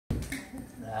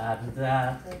Da da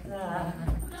da da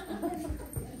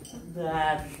da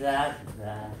da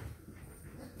da.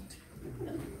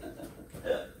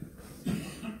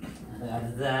 Da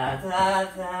da da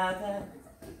da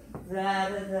da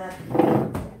da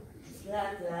da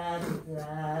da da.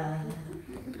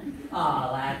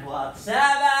 All at once am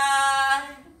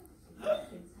I,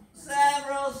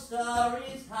 several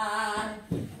stories high,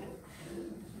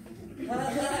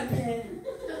 'cause I'm here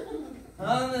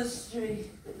on the street.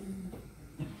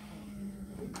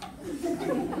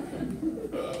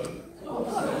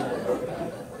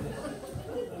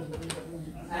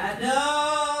 I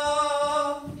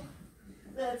know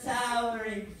the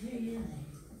towering feeling,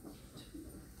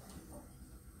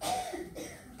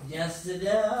 just to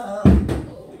know,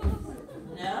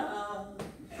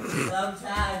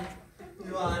 sometime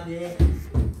you are near.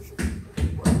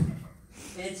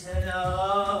 It's an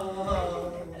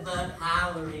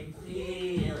overpowering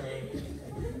feeling,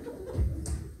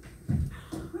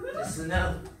 just to know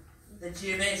that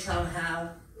you may somehow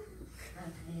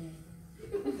appear.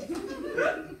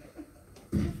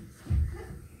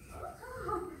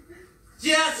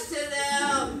 Just to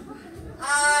know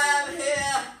I'm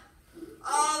here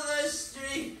on the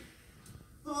street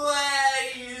where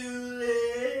you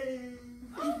live.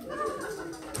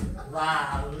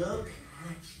 Wow, look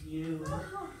at you.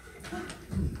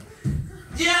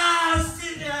 Just to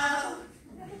know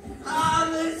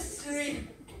on the street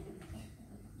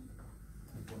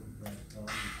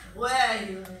where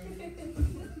you live.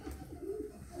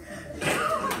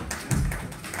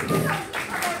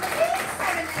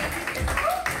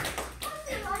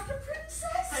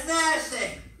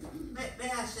 May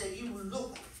I say, you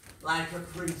look like a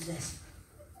princess.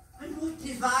 And what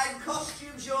divine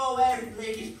costumes you're wearing,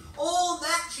 ladies. All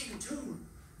matching too.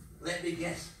 Let me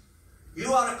guess.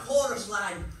 You are a chorus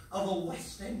line of a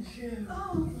West End show.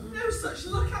 Oh, no such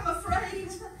luck, I'm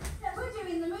afraid. Yeah, we're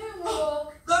doing the moonwalk.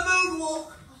 Oh, the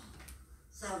moonwalk. Oh,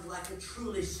 sounds like a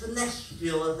truly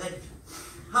celestial event.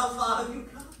 How far have you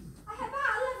come?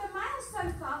 About 11 miles so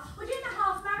far. We're doing a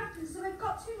half marathon, so we've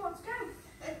got 2 more to go.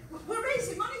 We're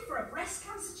raising money for a breast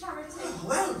cancer charity. Oh,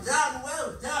 well done,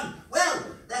 well done. Well,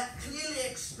 that clearly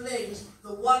explains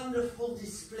the wonderful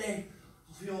display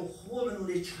of your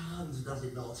womanly charms, does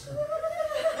it not?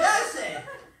 May I say,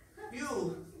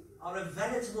 you are a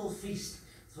veritable feast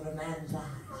for a man's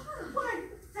eyes. Oh, why,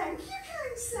 thank you,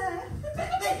 kind sir.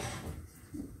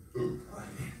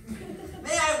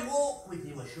 May I walk with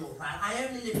you a short while? I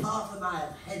only live half a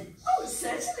mile hence. Oh,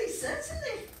 certainly,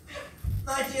 certainly.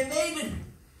 My dear maiden,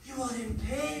 you are in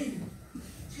pain.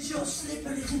 'Tis your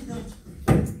slipper, is it not?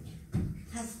 It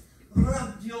has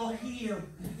rubbed your heel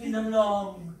in the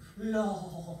long,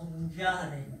 long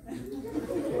journey. I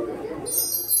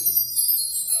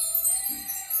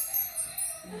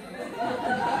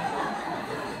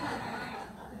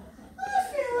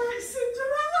feel like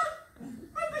Cinderella.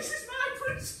 And this is my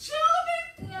Prince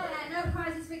Charming. Yeah, no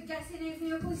prizes for guessing who's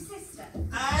my uncle's sister.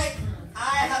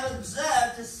 I have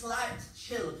observed a slight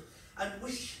chill and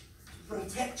wish to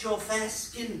protect your fair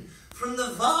skin from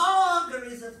the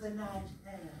vagaries of the night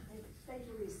air.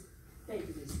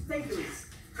 Vagaries.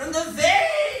 From the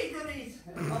vagaries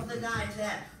of the night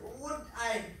air. Would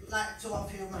I like to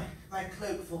offer you my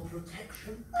cloak for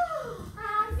protection? Oh,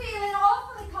 I'm feeling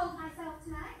awfully cold myself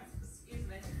tonight. Excuse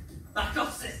me. Back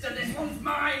off, sister, this one's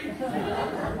mine!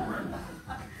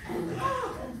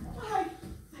 Oh, why,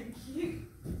 thank you,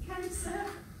 kind sir.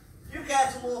 You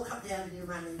care to walk up the avenue,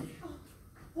 my lady? Oh,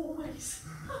 always.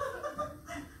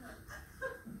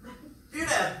 You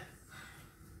know,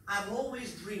 I've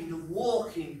always dreamed of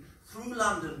walking through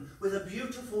London with a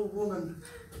beautiful woman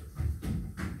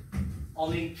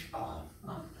on each arm.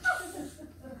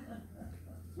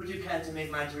 Would you care to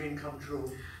make my dream come true?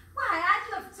 Why, I'd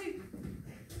love to.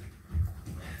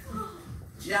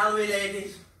 Shall we,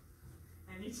 ladies?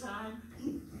 Anytime.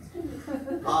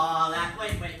 Oh,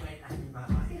 wait.